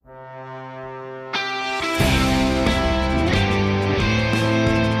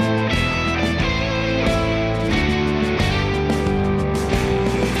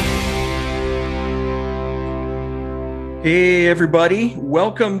Hey, everybody.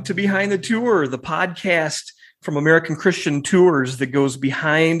 Welcome to Behind the Tour, the podcast from American Christian Tours that goes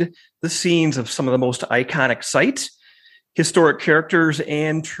behind the scenes of some of the most iconic sites, historic characters,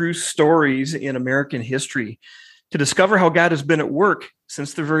 and true stories in American history to discover how God has been at work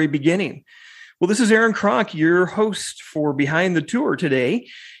since the very beginning. Well, this is Aaron Kronk, your host for Behind the Tour today.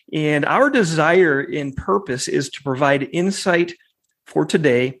 And our desire and purpose is to provide insight for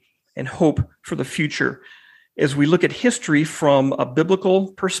today and hope for the future as we look at history from a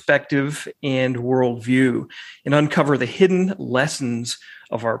biblical perspective and worldview and uncover the hidden lessons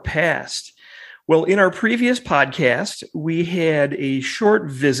of our past. Well, in our previous podcast, we had a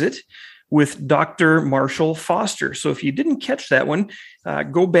short visit with Dr. Marshall Foster. So if you didn't catch that one,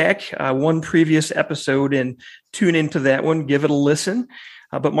 go back one previous episode and tune into that one, give it a listen.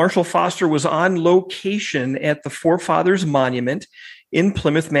 But Marshall Foster was on location at the Forefathers Monument in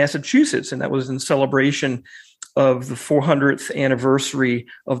Plymouth, Massachusetts, and that was in celebration of the 400th anniversary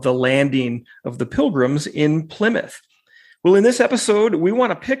of the landing of the Pilgrims in Plymouth. Well, in this episode, we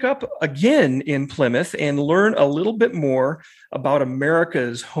want to pick up again in Plymouth and learn a little bit more about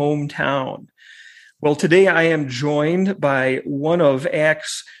America's hometown. Well, today I am joined by one of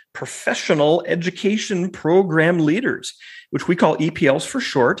ACT's professional education program leaders, which we call EPLs for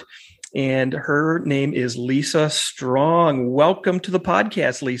short. And her name is Lisa Strong. Welcome to the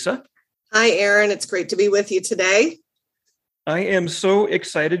podcast, Lisa. Hi, Aaron. It's great to be with you today. I am so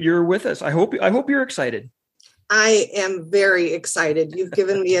excited you're with us. I hope you're excited. I am very excited. You've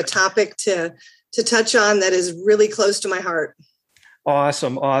given me a topic to touch on that is really close to my heart.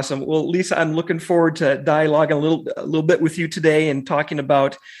 Awesome. Well, Lisa, I'm looking forward to dialoguing a little bit with you today and talking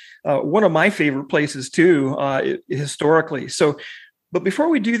about one of my favorite places too, historically. But before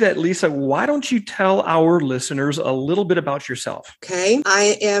we do that, Lisa, why don't you tell our listeners a little bit about yourself? Okay.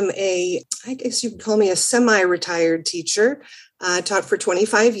 I am I guess you could call me a semi-retired teacher. I taught for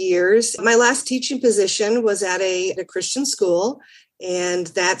 25 years. My last teaching position was at a Christian school, and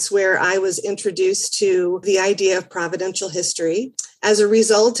that's where I was introduced to the idea of providential history. As a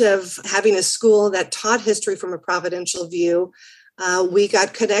result of having a school that taught history from a providential view, we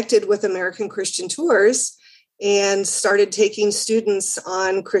got connected with American Christian Tours and started taking students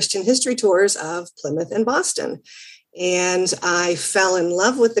on Christian history tours of Plymouth and Boston. And I fell in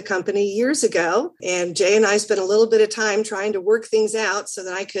love with the company years ago. And Jay and I spent a little bit of time trying to work things out so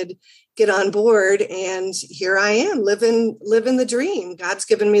that I could get on board. And here I am, living the dream. God's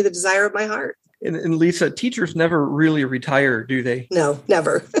given me the desire of my heart. And Lisa, teachers never really retire, do they? No,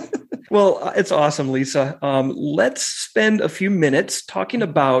 never. Well, it's awesome, Lisa. Let's spend a few minutes talking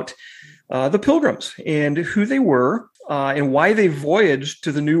about the Pilgrims and who they were and why they voyaged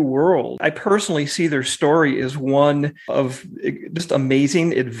to the New World. I personally see their story as one of just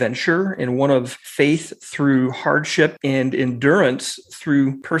amazing adventure and one of faith through hardship and endurance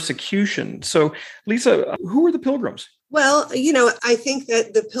through persecution. So, Lisa, who were the Pilgrims? Well, I think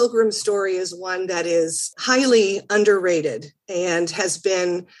that the Pilgrim story is one that is highly underrated and has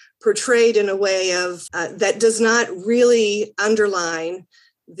been portrayed in a way of that does not really underline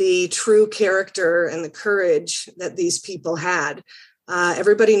the true character and the courage that these people had.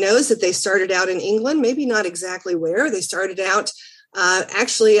 Everybody knows that they started out in England, maybe not exactly where. They started out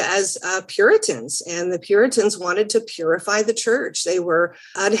actually as Puritans, and the Puritans wanted to purify the church. They were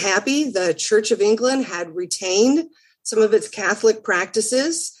unhappy. The Church of England had retained some of its Catholic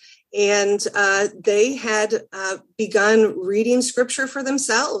practices, and they had begun reading scripture for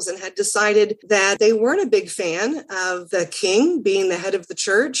themselves and had decided that they weren't a big fan of the king being the head of the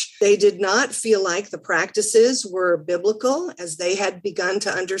church. They did not feel like the practices were biblical as they had begun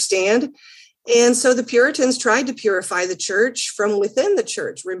to understand. And so the Puritans tried to purify the church from within the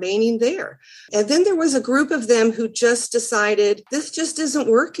church, remaining there. And then there was a group of them who just decided, this just isn't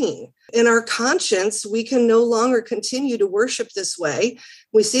working. In our conscience, we can no longer continue to worship this way.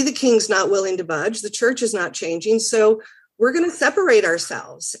 We see the king's not willing to budge. The church is not changing. So we're going to separate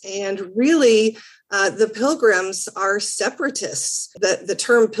ourselves. And really, the Pilgrims are separatists. The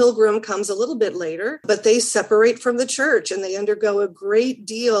term pilgrim comes a little bit later, but they separate from the church and they undergo a great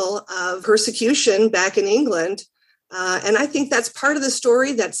deal of persecution back in England. And I think that's part of the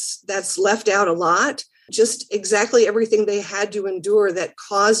story that's left out a lot. Just exactly everything they had to endure that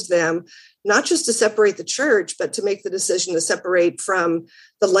caused them not just to separate the church, but to make the decision to separate from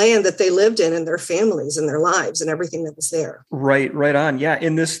the land that they lived in and their families and their lives and everything that was there. Right on. Yeah.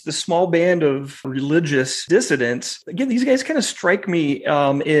 In the small band of religious dissidents, again, these guys kind of strike me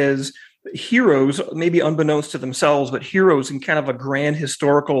as heroes, maybe unbeknownst to themselves, but heroes in kind of a grand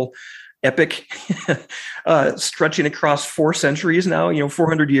historical epic stretching across 4 centuries now,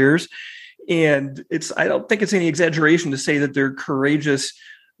 400 years. And I don't think it's any exaggeration to say that their courageous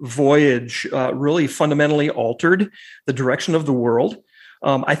voyage really fundamentally altered the direction of the world.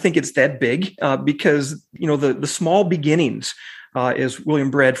 I think it's that big because, the small beginnings, as William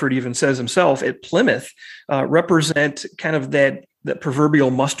Bradford even says himself, at Plymouth represent kind of that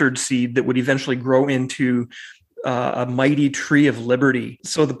proverbial mustard seed that would eventually grow into a mighty tree of liberty.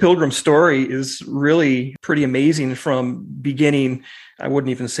 So the Pilgrim story is really pretty amazing from beginning. I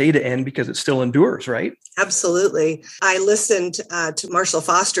wouldn't even say to end because it still endures, right? Absolutely. I listened to Marshall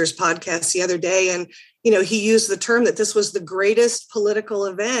Foster's podcast the other day, and he used the term that this was the greatest political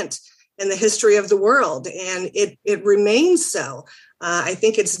event in the history of the world, and it remains so. I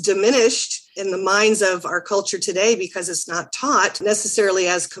think it's diminished in the minds of our culture today because it's not taught necessarily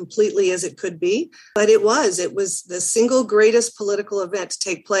as completely as it could be, but it was the single greatest political event to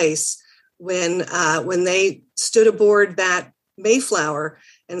take place when they stood aboard that Mayflower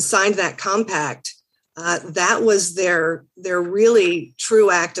and signed that compact. That was their really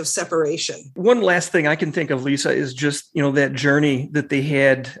true act of separation. One last thing I can think of, Lisa, is just, that journey that they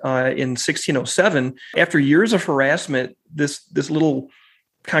had in 1607. After years of harassment, this little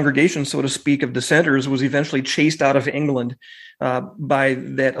congregation, so to speak, of dissenters was eventually chased out of England by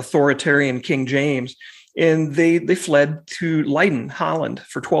that authoritarian King James. And they fled to Leiden, Holland,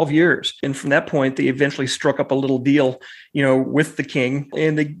 for 12 years. And from that point, they eventually struck up a little deal, with the king,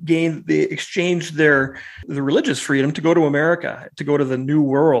 and they exchanged the religious freedom to go to America, to go to the New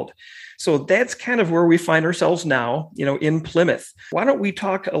World. So that's kind of where we find ourselves now, in Plymouth. Why don't we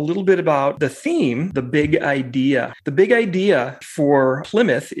talk a little bit about the theme, the big idea? The big idea for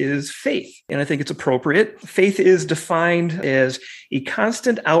Plymouth is faith, and I think it's appropriate. Faith is defined as a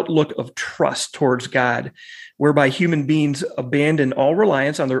constant outlook of trust towards God, whereby human beings abandon all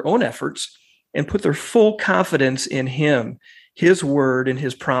reliance on their own efforts and put their full confidence in Him, His word, and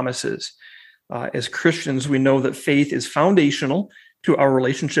His promises. As Christians, we know that faith is foundational to our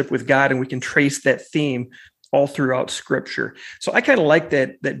relationship with God, and we can trace that theme all throughout Scripture. So I kind of like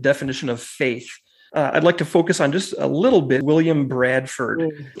that definition of faith. I'd like to focus on just a little bit William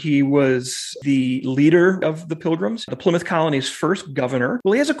Bradford. He was the leader of the Pilgrims, the Plymouth colony's first governor.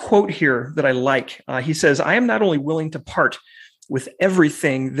 Well, he has a quote here that I like. He says, "I am not only willing to part with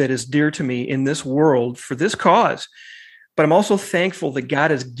everything that is dear to me in this world for this cause, but I'm also thankful that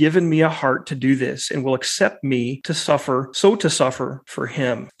God has given me a heart to do this and will accept me to suffer for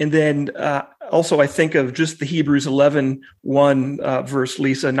Him." And then also I think of just the Hebrews 11:1 verse,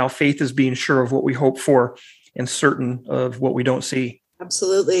 Lisa, "Now faith is being sure of what we hope for and certain of what we don't see."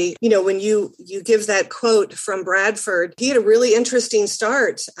 Absolutely. When you give that quote from Bradford, he had a really interesting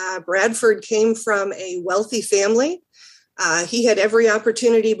start. Bradford came from a wealthy family. He had every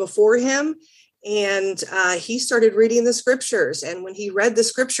opportunity before him. And he started reading the scriptures. And when he read the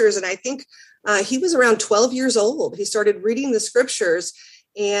scriptures, and I think he was around 12 years old, he started reading the scriptures,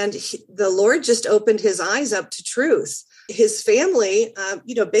 and the Lord just opened his eyes up to truth. His family,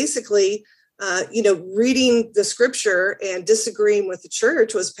 basically, reading the scripture and disagreeing with the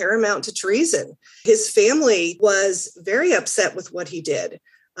church was paramount to treason. His family was very upset with what he did.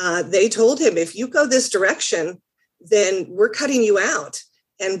 They told him, if you go this direction, then we're cutting you out.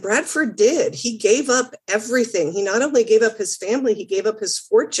 And Bradford did. He gave up everything. He not only gave up his family, he gave up his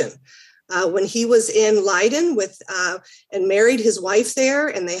fortune. When he was in Leiden and married his wife there,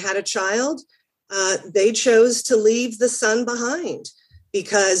 and they had a child, they chose to leave the son behind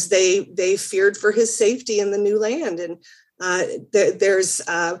because they feared for his safety in the new land. And there's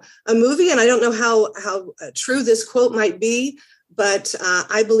a movie, and I don't know how true this quote might be, but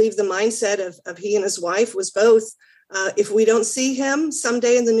I believe the mindset of he and his wife was both, if we don't see him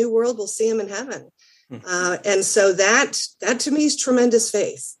someday in the new world, we'll see him in heaven. And so that to me is tremendous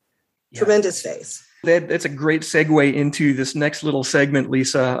faith. Yeah. Tremendous faith. That's a great segue into this next little segment,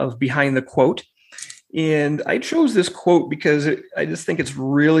 Lisa, of Behind the Quote. And I chose this quote because I just think it's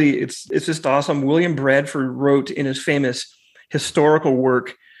just awesome. William Bradford wrote in his famous historical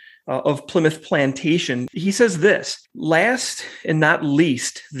work of Plymouth Plantation, he says this: "Last and not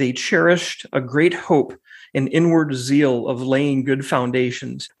least, they cherished a great hope and inward zeal of laying good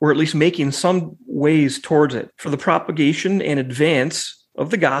foundations, or at least making some ways towards it, for the propagation and advance of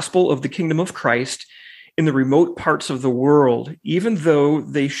the gospel of the kingdom of Christ in the remote parts of the world, even though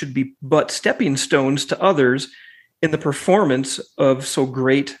they should be but stepping stones to others in the performance of so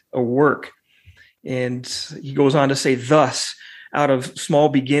great a work." And he goes on to say, "Thus, out of small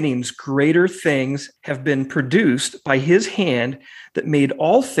beginnings, greater things have been produced by his hand that made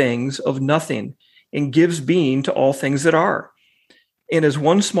all things of nothing, and gives being to all things that are. And as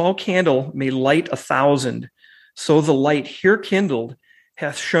one small candle may light 1,000, so the light here kindled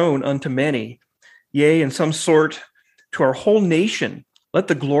hath shown unto many, yea, in some sort to our whole nation. Let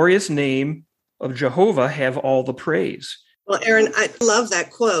the glorious name of Jehovah have all the praise. Well, Aaron, I love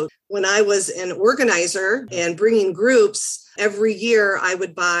that quote. When I was an organizer and bringing groups, every year I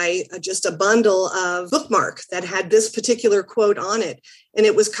would buy just a bundle of bookmark that had this particular quote on it. And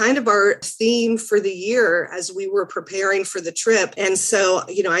it was kind of our theme for the year as we were preparing for the trip. And so,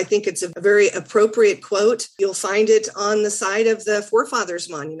 I think it's a very appropriate quote. You'll find it on the side of the Forefathers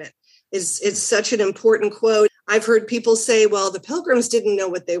Monument. It's such an important quote. I've heard people say, well, the Pilgrims didn't know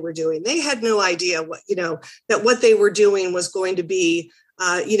what they were doing. They had no idea that what they were doing was going to be,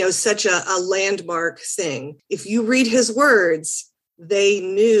 such a landmark thing. If you read his words, they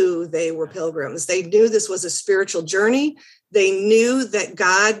knew they were pilgrims. They knew this was a spiritual journey. They knew that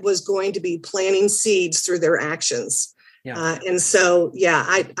God was going to be planting seeds through their actions. Yeah.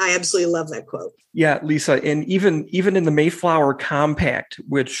 I absolutely love that quote. Yeah, Lisa, and even in the Mayflower Compact,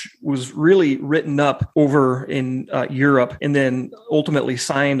 which was really written up over in Europe and then ultimately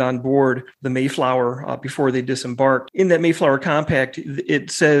signed on board the Mayflower before they disembarked. In that Mayflower Compact,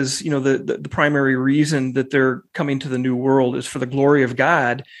 it says, the primary reason that they're coming to the New World is for the glory of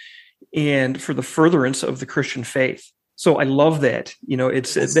God and for the furtherance of the Christian faith. So I love that.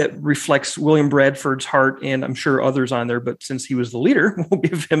 That reflects William Bradford's heart, and I'm sure others on there. But since he was the leader, we'll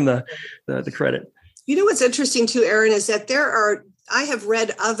give him the credit. What's interesting too, Aaron, is that I have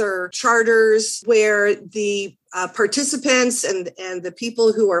read other charters where the participants and the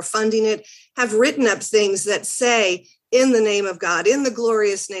people who are funding it have written up things that say, in the name of God, in the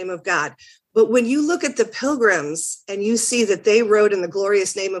glorious name of God. But when you look at the Pilgrims and you see that they wrote in the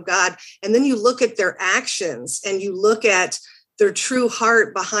glorious name of God, and then you look at their actions and you look at their true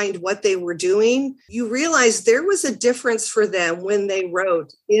heart behind what they were doing, you realize there was a difference for them when they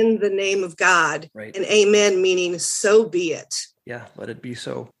wrote in the name of God, right? And amen, meaning so be it. Yeah, let it be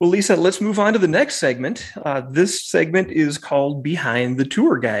so. Well, Lisa, let's move on to the next segment. This segment is called Behind the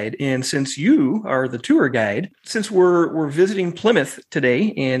Tour Guide. And since you are the tour guide, since we're visiting Plymouth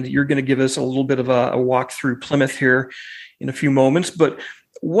today, and you're going to give us a little bit of a walk through Plymouth here in a few moments, but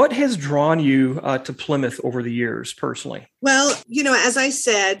what has drawn you to Plymouth over the years personally? Well, as I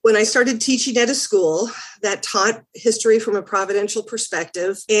said, when I started teaching at a school that taught history from a providential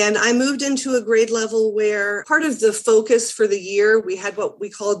perspective, and I moved into a grade level where part of the focus for the year, we had what we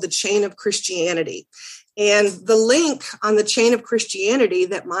called the chain of Christianity. And the link on the chain of Christianity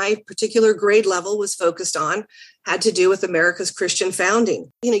that my particular grade level was focused on had to do with America's Christian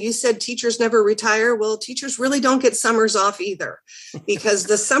founding. You said teachers never retire. Well, teachers really don't get summers off either, because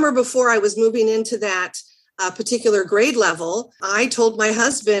the summer before I was moving into that particular grade level, I told my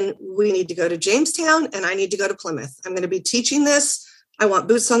husband, we need to go to Jamestown and I need to go to Plymouth. I'm going to be teaching this. I want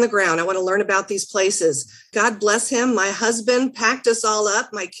boots on the ground. I want to learn about these places. God bless him. My husband packed us all up.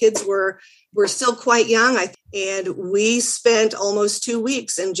 My kids were still quite young, and we spent almost 2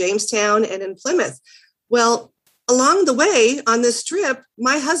 weeks in Jamestown and in Plymouth. Well, along the way on this trip,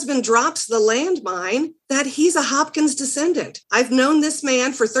 my husband drops the landmine that he's a Hopkins descendant. I've known this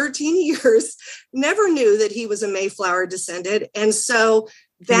man for 13 years, never knew that he was a Mayflower descendant. And so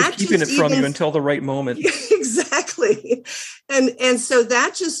that he was keeping it from you until the right moment. Exactly. And so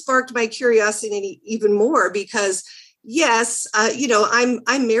that just sparked my curiosity even more, because yes,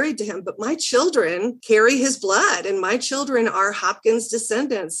 I'm married to him, but my children carry his blood and my children are Hopkins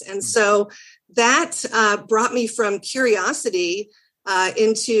descendants. And so that brought me from curiosity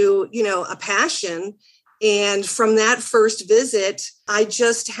into, a passion. And from that first visit, I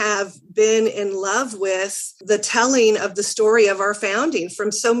just have been in love with the telling of the story of our founding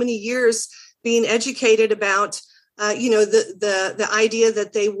from so many years being educated about, the idea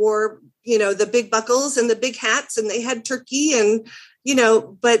that they wore, the big buckles and the big hats and they had turkey and,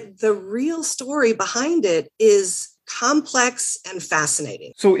 but the real story behind it is complex and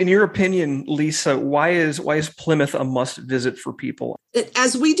fascinating. So in your opinion, Lisa, why is Plymouth a must visit for people?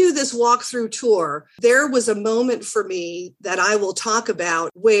 As we do this walkthrough tour, there was a moment for me that I will talk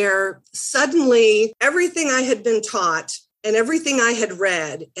about where suddenly everything I had been taught and everything I had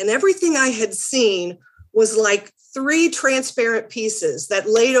read and everything I had seen was like 3 transparent pieces that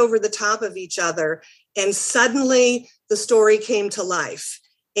laid over the top of each other. And suddenly the story came to life.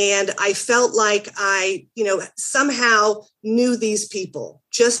 And I felt like I, somehow knew these people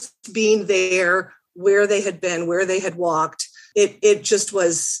just being there, where they had been, where they had walked. It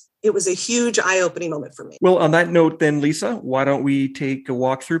was a huge eye-opening moment for me. Well, on that note then, Lisa, why don't we take a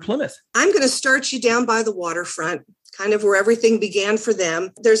walk through Plymouth? I'm going to start you down by the waterfront, kind of where everything began for them.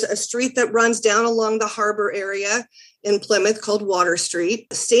 There's a street that runs down along the harbor area in Plymouth called Water Street.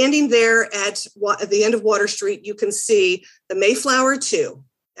 Standing there at the end of Water Street, you can see the Mayflower II.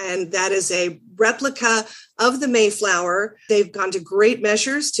 And that is a replica of the Mayflower. They've gone to great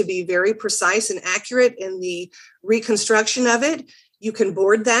measures to be very precise and accurate in the reconstruction of it. You can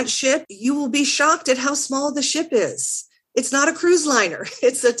board that ship. You will be shocked at how small the ship is. It's not a cruise liner.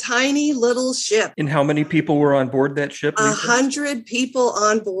 It's a tiny little ship. And how many people were on board that ship? 100 people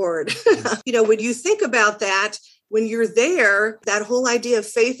on board. When you think about that, when you're there, that whole idea of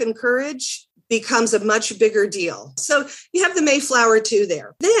faith and courage becomes a much bigger deal. So you have the Mayflower II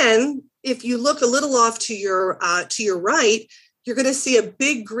there. Then, if you look a little off to your right, you're going to see a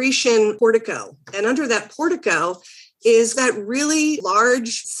big Grecian portico. And under that portico is that really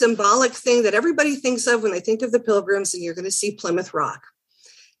large symbolic thing that everybody thinks of when they think of the Pilgrims, and you're going to see Plymouth Rock.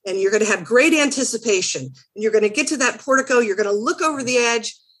 And you're going to have great anticipation. And you're going to get to that portico, you're going to look over the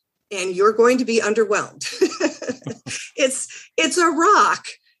edge, and you're going to be underwhelmed. It's a rock.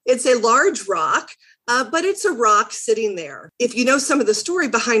 It's a large rock, but it's a rock sitting there. If you know some of the story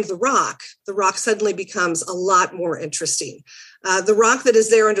behind the rock suddenly becomes a lot more interesting. The rock that is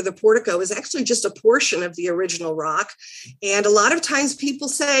there under the portico is actually just a portion of the original rock. And a lot of times people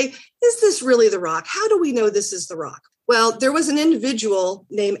say, is this really the rock? How do we know this is the rock? Well, there was an individual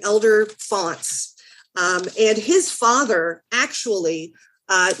named Elder Faunce, and his father actually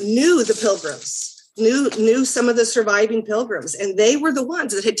knew the Pilgrims. Knew some of the surviving Pilgrims, and they were the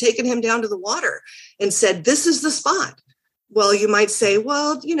ones that had taken him down to the water and said, this is the spot. Well, you might say,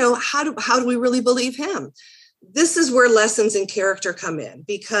 well, how do we really believe him? This is where lessons in character come in,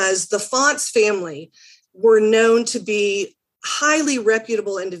 because the Faunce family were known to be highly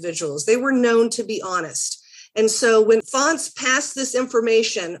reputable individuals. They were known to be honest. And so when Faunce passed this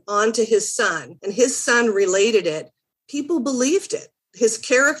information on to his son, and his son related it, people believed it. His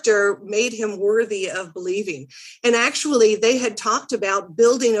character made him worthy of believing. And actually, they had talked about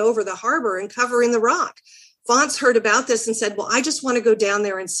building over the harbor and covering the rock. Faunce heard about this and said, well, I just want to go down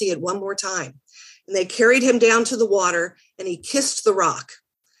there and see it one more time. And they carried him down to the water, and he kissed the rock,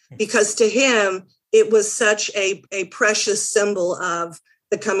 because to him, it was such a precious symbol of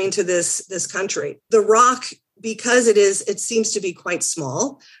the coming to this country. The rock, because it seems to be quite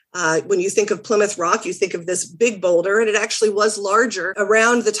small. When you think of Plymouth Rock, you think of this big boulder, and it actually was larger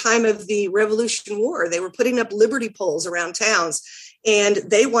around the time of the Revolutionary War. They were putting up liberty poles around towns, and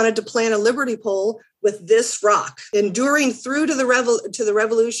they wanted to plant a liberty pole with this rock. Enduring through to the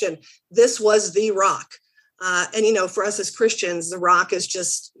Revolution, this was the rock. And for us as Christians, the rock is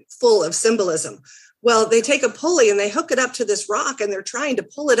just full of symbolism. Well, they take a pulley and they hook it up to this rock, and they're trying to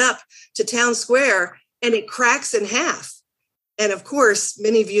pull it up to Town Square, and it cracks in half. And of course,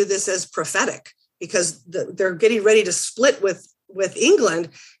 many view this as prophetic, because they're getting ready to split with England,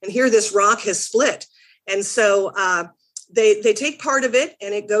 and here this rock has split. And so they take part of it,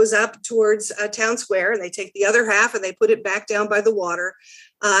 and it goes up towards Town Square, and they take the other half and they put it back down by the water.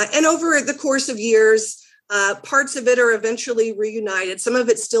 And over the course of years, parts of it are eventually reunited. Some of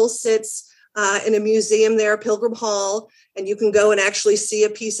it still sits in a museum there, Pilgrim Hall, and you can go and actually see a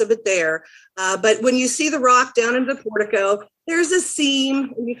piece of it there. But when you see the rock down in the portico, there's a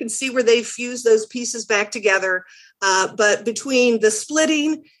seam, and you can see where they've fused those pieces back together. But between the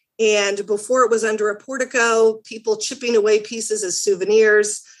splitting and before it was under a portico, people chipping away pieces as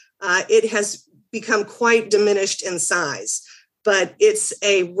souvenirs, it has become quite diminished in size. But it's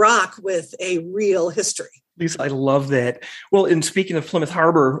a rock with a real history. Lisa, I love that. Well, and speaking of Plymouth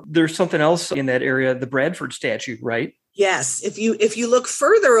Harbor, there's something else in that area, the Bradford statue, right? Yes. If you look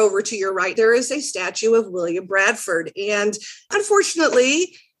further over to your right, there is a statue of William Bradford. And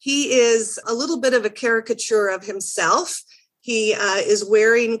unfortunately, he is a little bit of a caricature of himself. He is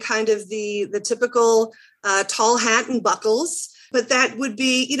wearing kind of the typical tall hat and buckles. But that would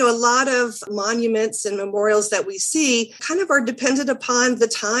be, a lot of monuments and memorials that we see kind of are dependent upon the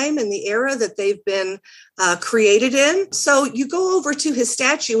time and the era that they've been created in. So you go over to his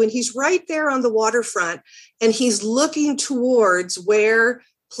statue, and he's right there on the waterfront, and he's looking towards where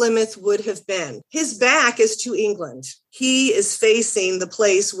Plymouth would have been. His back is to England. He is facing the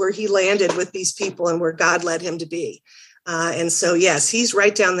place where he landed with these people and where God led him to be. And so, yes, he's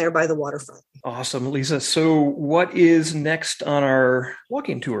right down there by the waterfront. Awesome, Lisa. So what is next on our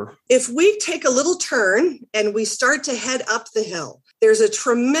walking tour? If we take a little turn and we start to head up the hill, there's a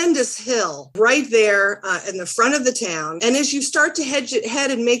tremendous hill right there in the front of the town. And as you start to head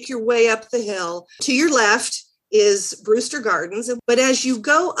and make your way up the hill, to your left is Brewster Gardens. But as you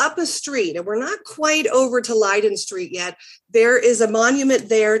go up a street, and we're not quite over to Leyden Street yet, there is a monument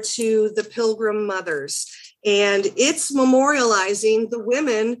there to the Pilgrim Mothers. And it's memorializing the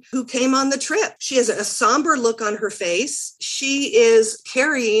women who came on the trip. She has a somber look on her face. She is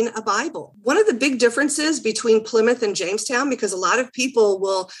carrying a Bible. One of the big differences between Plymouth and Jamestown, because a lot of people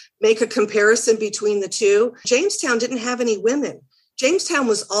will make a comparison between the two, Jamestown didn't have any women. Jamestown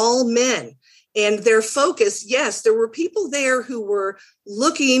was all men. And their focus, yes, there were people there who were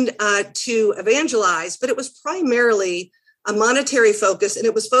looking to evangelize, but it was primarily a monetary focus, and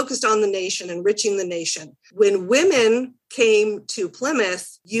it was focused on the nation, enriching the nation. When women came to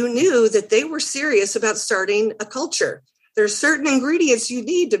Plymouth, you knew that they were serious about starting a culture. There's certain ingredients you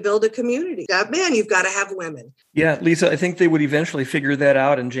need to build a community. You've got to have women. Yeah, Lisa, I think they would eventually figure that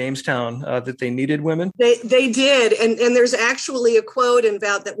out in Jamestown, that they needed women. They did. And there's actually a quote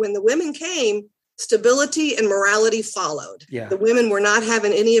about that when the women came, stability and morality followed. Yeah. The women were not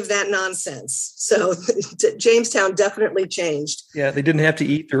having any of that nonsense. So Jamestown definitely changed. Yeah, they didn't have to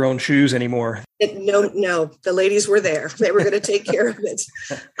eat their own shoes anymore. No, the ladies were there. They were going to take care of it.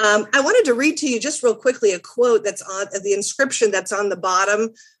 I wanted to read to you just real quickly a quote that's on the inscription that's on the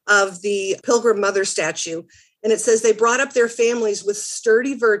bottom of the Pilgrim Mother statue. And it says, "They brought up their families with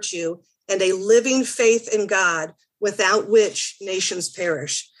sturdy virtue and a living faith in God, without which nations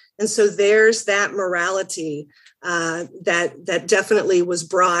perish." And so there's that morality that definitely was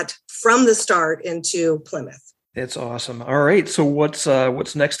brought from the start into Plymouth. That's awesome. All right. So what's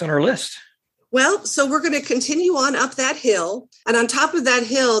next on our list? Well, so we're going to continue on up that hill. And on top of that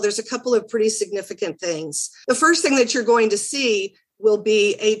hill, there's a couple of pretty significant things. The first thing that you're going to see will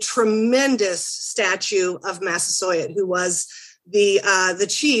be a tremendous statue of Massasoit, who was the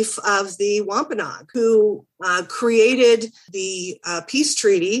chief of the Wampanoag, who created the peace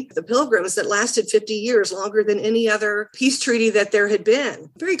treaty, the Pilgrims, that lasted 50 years, longer than any other peace treaty that there had been.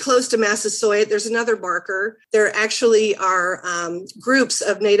 Very close to Massasoit, there's another marker. There actually are groups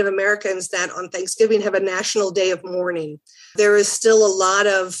of Native Americans that on Thanksgiving have a national day of mourning. There is still a lot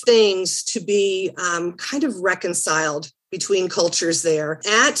of things to be kind of reconciled between cultures there.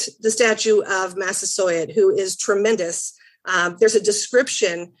 At the statue of Massasoit, who is tremendous, there's a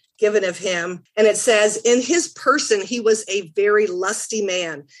description given of him, and it says, "In his person, he was a very lusty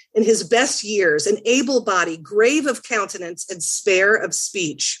man. In his best years, an able-bodied, grave of countenance, and spare of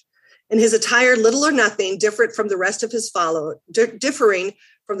speech. In his attire, little or nothing differing from the rest of his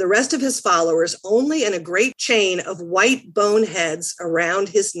followers, only in a great chain of white bone heads around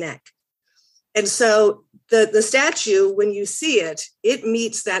his neck." And so the statue, when you see it, it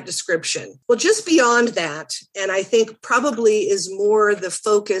meets that description. Well, just beyond that, and I think probably is more the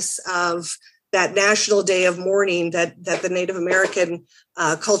focus of that National Day of Mourning that the Native American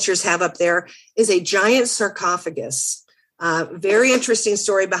cultures have up there, is a giant sarcophagus. Very interesting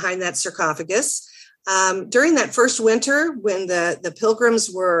story behind that sarcophagus. During that first winter, when the Pilgrims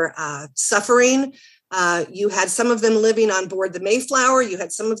were suffering, you had some of them living on board the Mayflower. You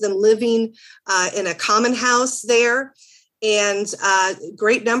had some of them living in a common house there. And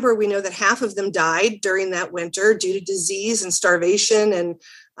great number, we know that half of them died during that winter due to disease and starvation and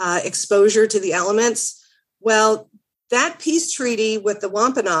exposure to the elements. Well, that peace treaty with the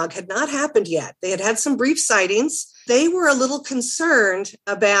Wampanoag had not happened yet. They had some brief sightings. They were a little concerned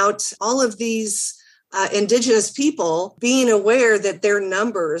about all of these Indigenous people being aware that their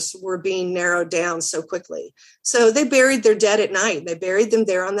numbers were being narrowed down so quickly. So they buried their dead at night. They buried them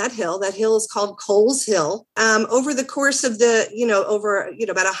there on that hill. That hill is called Coles Hill. Over the course of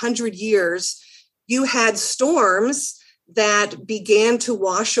about 100 years, you had storms that began to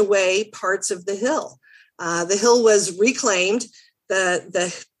wash away parts of the hill. The hill was reclaimed.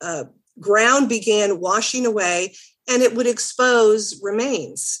 The ground began washing away, and it would expose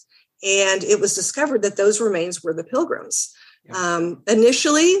remains. And it was discovered that those remains were the Pilgrims. Yeah.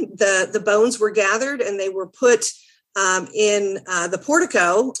 Initially, the bones were gathered and they were put in the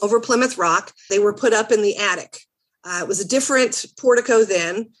portico over Plymouth Rock. They were put up in the attic. It was a different portico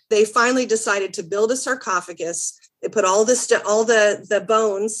then. They finally decided to build a sarcophagus. They put all the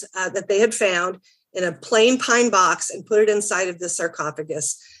bones that they had found in a plain pine box and put it inside of the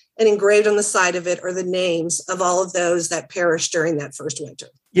sarcophagus. And engraved on the side of it are the names of all of those that perished during that first winter.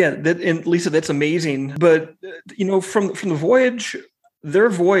 Yeah, and Lisa, that's amazing. But, from the voyage, their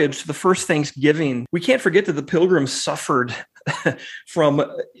voyage to the first Thanksgiving, we can't forget that the Pilgrims suffered from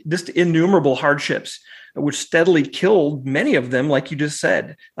just innumerable hardships, which steadily killed many of them, like you just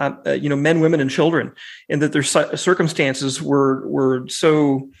said, men, women, and children, and that their circumstances were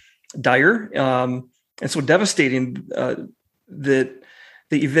so dire and so devastating that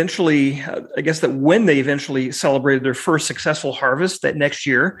they eventually, when they eventually celebrated their first successful harvest that next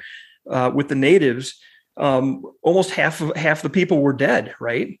year with the natives, almost half the people were dead,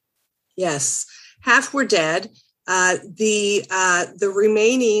 right? Yes. half were dead. The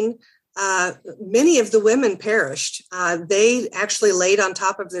remaining, many of the women perished. They actually laid on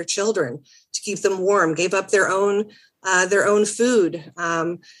top of their children to keep them warm, gave up their own food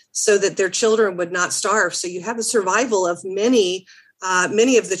so that their children would not starve. So you have the survival of many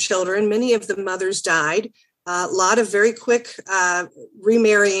of the children. Many of the mothers died. A lot of very quick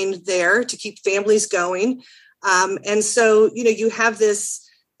remarrying there to keep families going. And so, you have this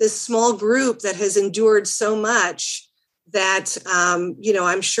small group that has endured so much that,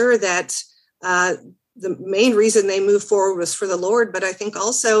 I'm sure that the main reason they moved forward was for the Lord, but I think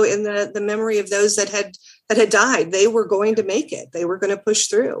also in the memory of those that had died, they were going to make it. They were going to push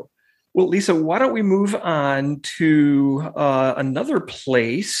through. Well, Lisa, why don't we move on to another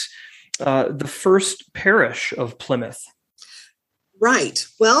place, the first parish of Plymouth? Right.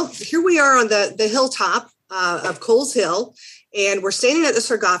 Well, here we are on the hilltop of Coles Hill, and we're standing at the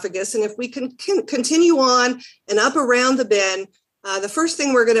sarcophagus. And if we can continue on and up around the bend, the first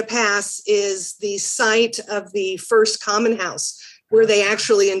thing we're going to pass is the site of the first common house, where they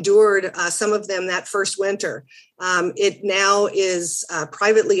actually endured, some of them, that first winter. It now is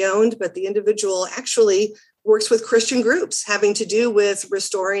privately owned, but the individual actually works with Christian groups having to do with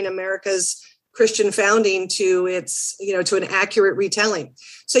restoring America's Christian founding to its, to an accurate retelling.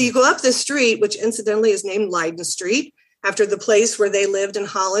 So you go up this street, which incidentally is named Leyden Street, after the place where they lived in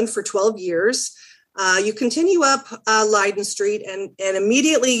Holland for 12 years. You continue up Leyden Street, and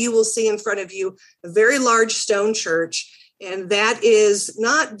immediately you will see in front of you a very large stone church. And that is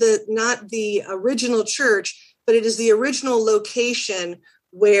not the original church, but it is the original location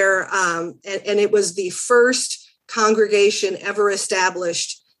where, and it was the first congregation ever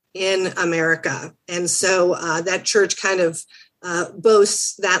established in America. And so that church kind of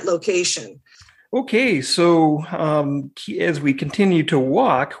boasts that location. Okay, so as we continue to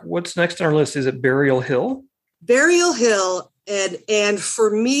walk, what's next on our list? Is it Burial Hill? Burial Hill, and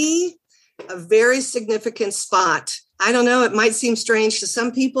for me, a very significant spot. I don't know, it might seem strange to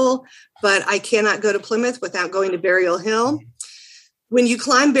some people, but I cannot go to Plymouth without going to Burial Hill. When you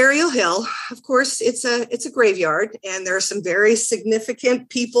climb Burial Hill, of course, it's a graveyard, and there are some very significant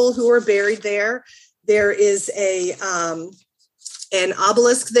people who are buried there. There is an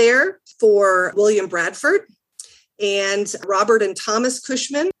obelisk there for William Bradford, and Robert and Thomas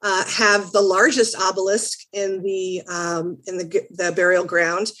Cushman have the largest obelisk in the burial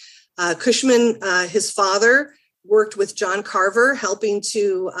ground. Cushman, his father, worked with John Carver, helping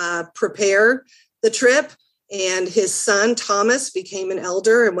to prepare the trip. And his son, Thomas, became an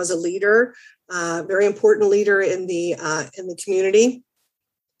elder and was a leader, very important leader in the community.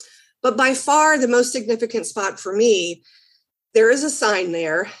 But by far the most significant spot for me, there is a sign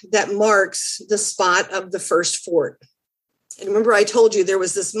there that marks the spot of the first fort. And remember, I told you there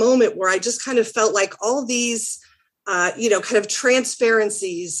was this moment where I just kind of felt like all these, kind of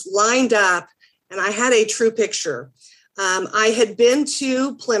transparencies lined up, and I had a true picture. I had been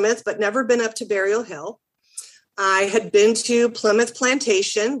to Plymouth, but never been up to Burial Hill. I had been to Plymouth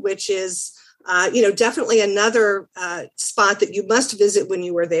Plantation, which is, definitely another spot that you must visit when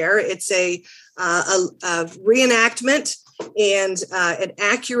you were there. It's a reenactment and an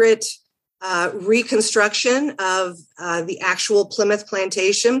accurate reconstruction of the actual Plymouth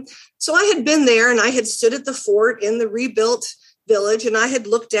Plantation. So I had been there, and I had stood at the fort in the rebuilt village, and I had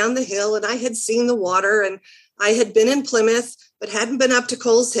looked down the hill, and I had seen the water, and I had been in Plymouth, but hadn't been up to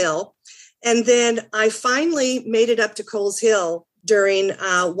Coles Hill. And then I finally made it up to Coles Hill during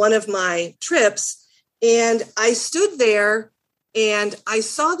one of my trips. And I stood there and I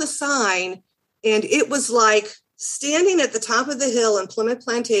saw the sign, and it was like standing at the top of the hill in Plymouth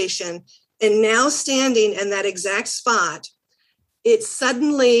Plantation and now standing in that exact spot. It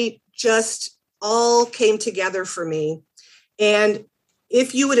suddenly just all came together for me. And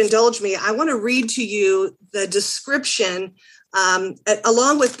if you would indulge me, I want to read to you the description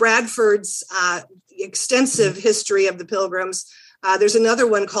along with Bradford's extensive history of the Pilgrims. There's another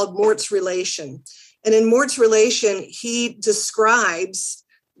one called Mort's Relation. And in Mort's Relation, he describes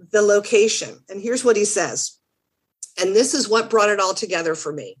the location. And here's what he says. And this is what brought it all together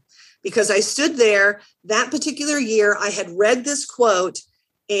for me. Because I stood there that particular year, I had read this quote,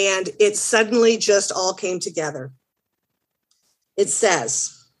 and it suddenly just all came together. It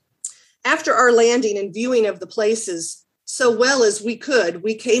says, after our landing and viewing of the places so well as we could,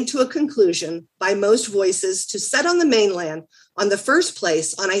 we came to a conclusion by most voices to set on the mainland on the first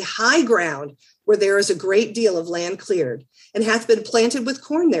place on a high ground where there is a great deal of land cleared and hath been planted with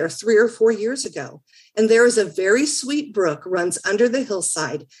corn there 3 or 4 years ago. And there is a very sweet brook runs under the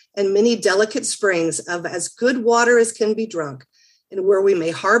hillside and many delicate springs of as good water as can be drunk. and where we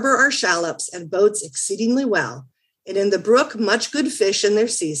may harbor our shallops and boats exceedingly well. And in the brook, much good fish in their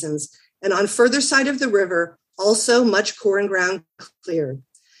seasons, and on further side of the river, also much corn ground cleared.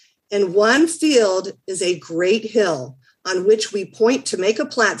 And one field is a great hill on which we point to make a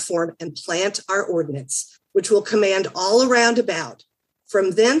platform and plant our ordnance, which will command all around about.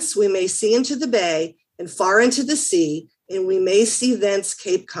 From thence we may see into the bay and far into the sea, and we may see thence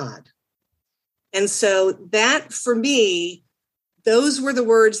Cape Cod. And so that, for me, those were the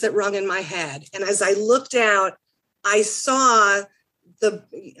words that rung in my head. And as I looked out, I saw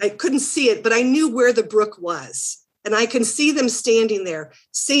I couldn't see it, but I knew where the brook was. And I can see them standing there,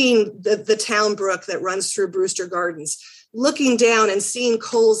 seeing the town brook that runs through Brewster Gardens, looking down and seeing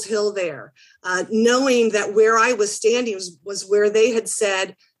Coles Hill there, knowing that where I was standing was where they had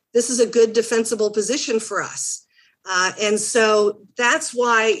said, this is a good defensible position for us. And so that's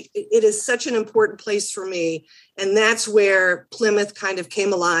why it is such an important place for me. And that's where Plymouth kind of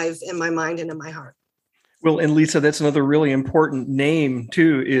came alive in my mind and in my heart. Well, and Lisa, that's another really important name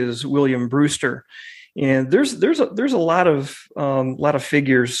too, is William Brewster. And there's a lot of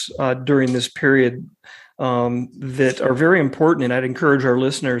figures during this period that are very important, and I'd encourage our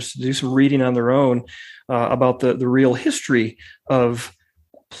listeners to do some reading on their own about the real history of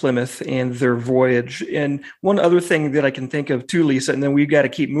Plymouth and their voyage. And one other thing that I can think of too, Lisa, and then we've got to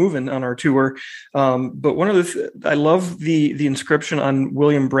keep moving on our tour. But one of I love the inscription on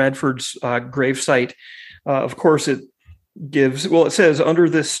William Bradford's gravesite. Of course, it says, under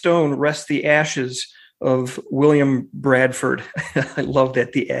this stone rest the ashes of William Bradford. I love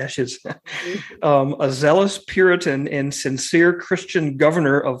that, the ashes. A zealous Puritan and sincere Christian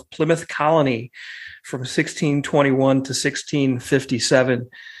governor of Plymouth Colony from 1621 to 1657.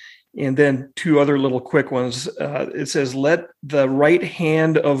 And then two other little quick ones. It says, let the right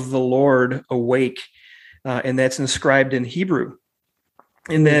hand of the Lord awake. And that's inscribed in Hebrew.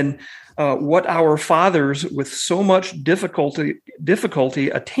 And then what our fathers with so much difficulty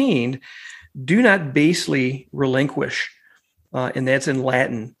attained, do not basely relinquish. And that's in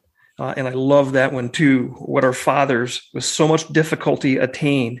Latin. And I love that one too. What our fathers with so much difficulty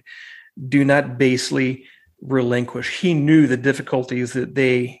attained, do not basely relinquish. He knew the difficulties that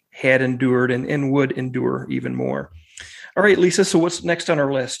they had endured and would endure even more. All right, Lisa, so what's next on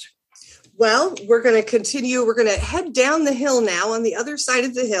our list? Well, we're going to continue. We're going to head down the hill now. On the other side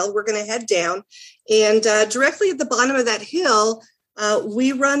of the hill, we're going to head down. And directly at the bottom of that hill,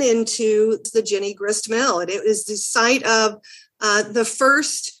 we run into the Jenny Grist Mill. And it is the site of the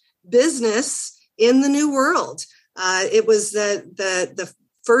first business in the New World. It was the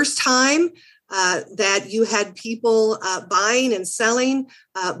first time that you had people buying and selling,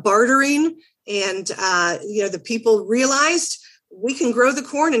 bartering. And, the people realized, we can grow the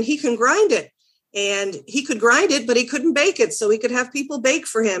corn and he can grind it. And he could grind it, but he couldn't bake it. So he could have people bake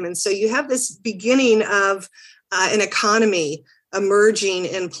for him. And so you have this beginning of an economy emerging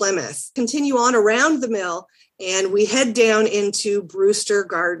in Plymouth. Continue on around the mill, and we head down into Brewster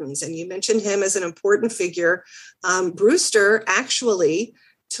Gardens. And you mentioned him as an important figure. Brewster actually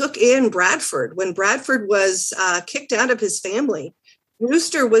took in Bradford. When Bradford was kicked out of his family,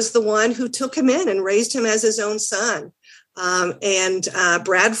 Brewster was the one who took him in and raised him as his own son. And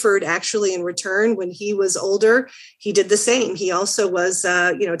Bradford actually, in return, when he was older, he did the same. He also was,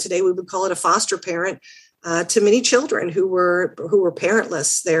 today we would call it a foster parent to many children who were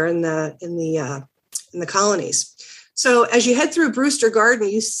parentless there in the colonies. So as you head through Brewster Garden,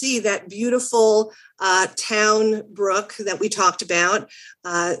 you see that beautiful town brook that we talked about.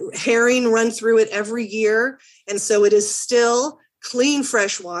 Herring run through it every year, and so it is still clean,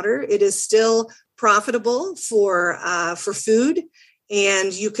 fresh water. It is still profitable for food,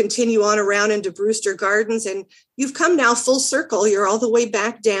 and you continue on around into Brewster Gardens, and you've come now full circle. You're all the way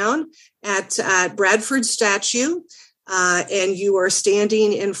back down at Bradford's statue, and you are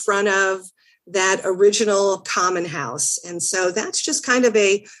standing in front of that original common house. And so that's just kind of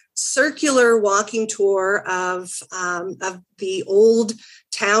a circular walking tour of the old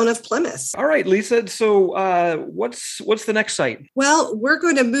town of Plymouth. All right, Lisa. So what's the next site? Well, we're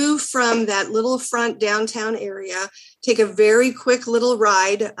going to move from that little front downtown area, take a very quick little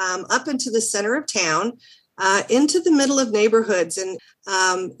ride up into the center of town, into the middle of neighborhoods, and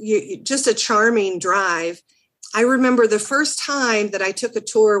just a charming drive. I remember the first time that I took a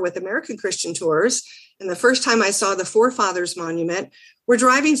tour with American Christian Tours, and the first time I saw the Forefathers Monument. We're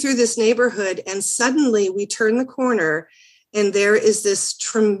driving through this neighborhood, and suddenly we turn the corner, and there is this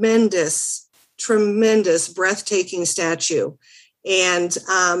tremendous, breathtaking statue. And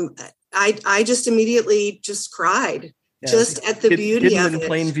I just immediately just cried, just at the beauty of it. In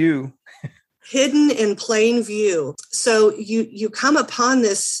plain view. hidden in plain view. So you come upon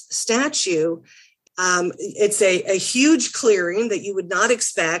this statue. It's a huge clearing that you would not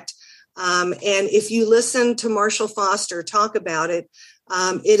expect. And if you listen to Marshall Foster talk about it,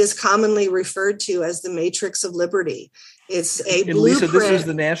 it is commonly referred to as the Matrix of Liberty. It's a blueprint. Lisa,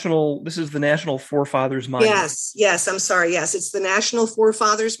 this is the National Forefathers Monument. Yes. I'm sorry. Yes, it's the National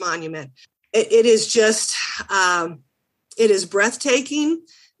Forefathers Monument. It is just, it is breathtaking.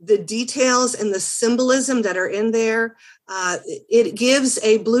 The details and the symbolism that are in there, it gives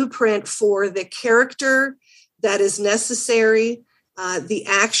a blueprint for the character that is necessary, the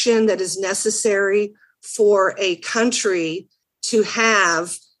action that is necessary for a country to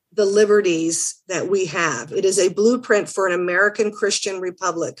have the liberties that we have. It is a blueprint for an American Christian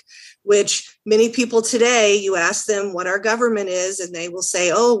republic, which many people today, you ask them what our government is, and they will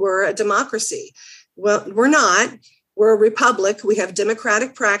say, oh, we're a democracy. Well, we're not. We're a republic. We have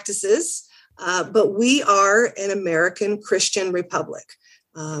democratic practices, but we are an American Christian republic.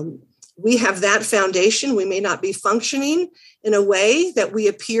 We have that foundation. We may not be functioning in a way that we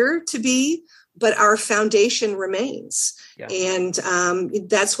appear to be, but our foundation remains. Yeah. And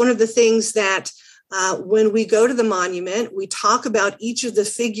that's one of the things that when we go to the monument, we talk about each of the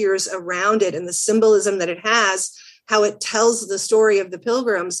figures around it and the symbolism that it has, how it tells the story of the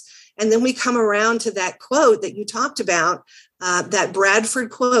Pilgrims. And then we come around to that quote that you talked about, that Bradford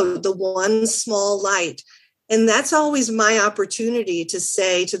quote, the one small light. And that's always my opportunity to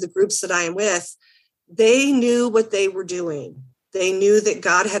say to the groups that I am with, they knew what they were doing. They knew that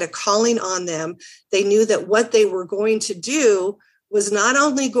God had a calling on them. They knew that what they were going to do was not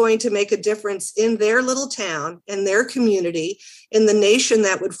only going to make a difference in their little town and their community, in the nation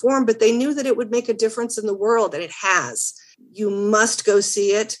that would form, but they knew that it would make a difference in the world, and it has. You must go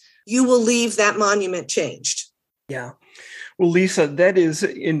see it. You will leave that monument changed. Yeah. Well, Lisa, that is,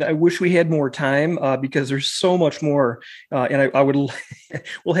 and I wish we had more time because there's so much more, and I would,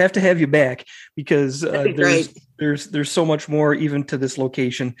 we'll have to have you back because there's so much more even to this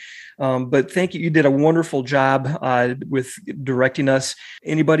location. But thank you. You did a wonderful job with directing us.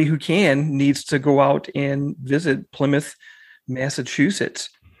 Anybody who needs to go out and visit Plymouth, Massachusetts.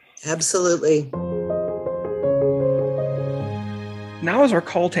 Absolutely. Now is our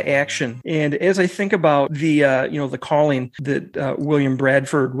call to action. And as I think about the, the calling that William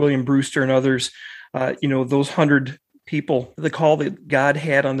Bradford, William Brewster, and others, those 100 people, the call that God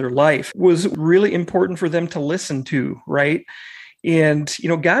had on their life was really important for them to listen to, right? And,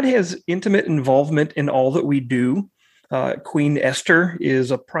 God has intimate involvement in all that we do. Queen Esther is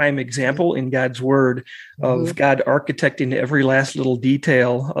a prime example in God's word of God architecting every last little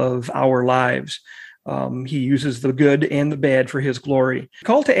detail of our lives. He uses the good and the bad for his glory.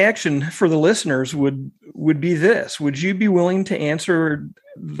 Call to action for the listeners would be this. Would you be willing to answer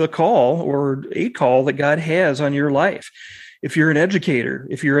the call or a call that God has on your life? If you're an educator,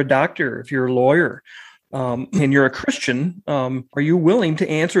 if you're a doctor, if you're a lawyer, and you're a Christian, are you willing to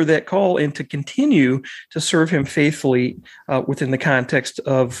answer that call and to continue to serve him faithfully within the context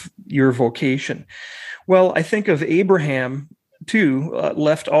of your vocation? Well, I think of Abraham, too,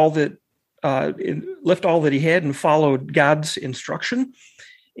 left all that he had and followed God's instruction,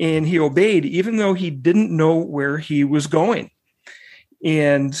 and he obeyed even though he didn't know where he was going.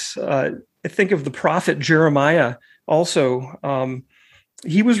 And I think of the prophet Jeremiah also.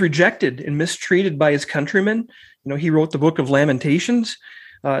 He was rejected and mistreated by his countrymen. He wrote the book of Lamentations.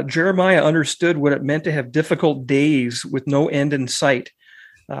 Jeremiah understood what it meant to have difficult days with no end in sight,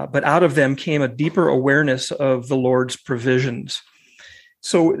 but out of them came a deeper awareness of the Lord's provisions.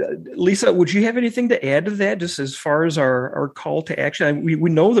 So, Lisa, would you have anything to add to that, just as far as our call to action? We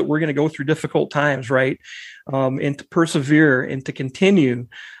know that we're going to go through difficult times, right? And to persevere and to continue,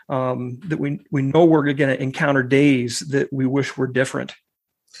 that we know we're going to encounter days that we wish were different.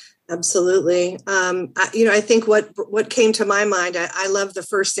 Absolutely. I think what came to my mind, I love the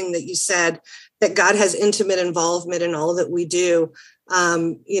first thing that you said, that God has intimate involvement in all that we do.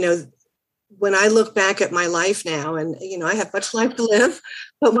 When I look back at my life now, and, I have much life to live,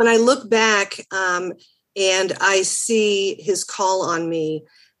 but when I look back and I see his call on me,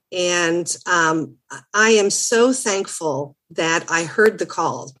 and I am so thankful that I heard the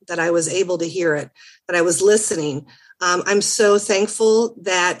call, that I was able to hear it, that I was listening. I'm so thankful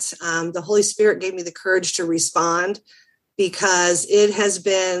that the Holy Spirit gave me the courage to respond, because it has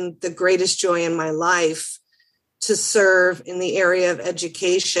been the greatest joy in my life to serve in the area of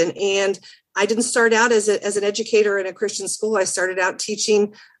education. And I didn't start out as an educator in a Christian school. I started out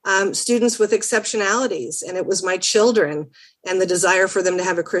teaching students with exceptionalities, and it was my children and the desire for them to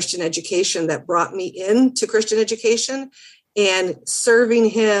have a Christian education that brought me into Christian education. And serving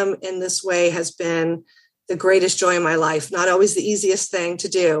him in this way has been the greatest joy in my life. Not always the easiest thing to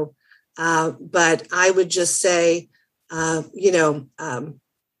do, but I would just say,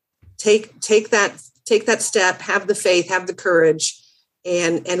 take that step, have the faith, have the courage,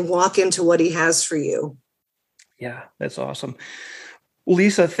 and walk into what he has for you. Yeah, that's awesome. Well,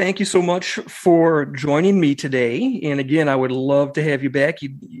 Lisa, thank you so much for joining me today. And again, I would love to have you back.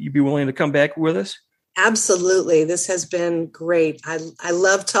 You'd be willing to come back with us? Absolutely. This has been great. I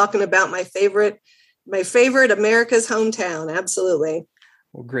love talking about my favorite America's hometown. Absolutely.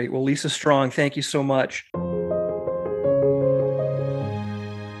 Well, great. Well, Lisa Strong, thank you so much.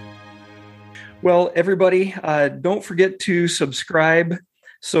 Well, everybody, don't forget to subscribe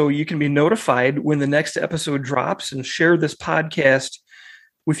so you can be notified when the next episode drops, and share this podcast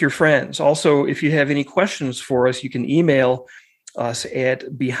with your friends. Also, if you have any questions for us, you can email us at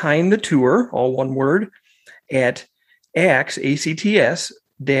behindthetour, all one word, at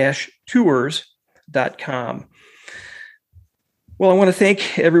acts-tours.com. Well, I want to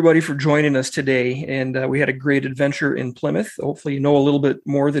thank everybody for joining us today, and we had a great adventure in Plymouth. Hopefully you know a little bit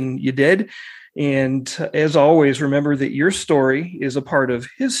more than you did. And as always, remember that your story is a part of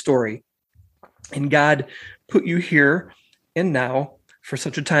his story. And God put you here and now for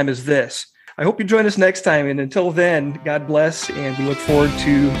such a time as this. I hope you join us next time. And until then, God bless, and we look forward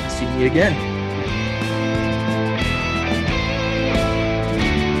to seeing you again.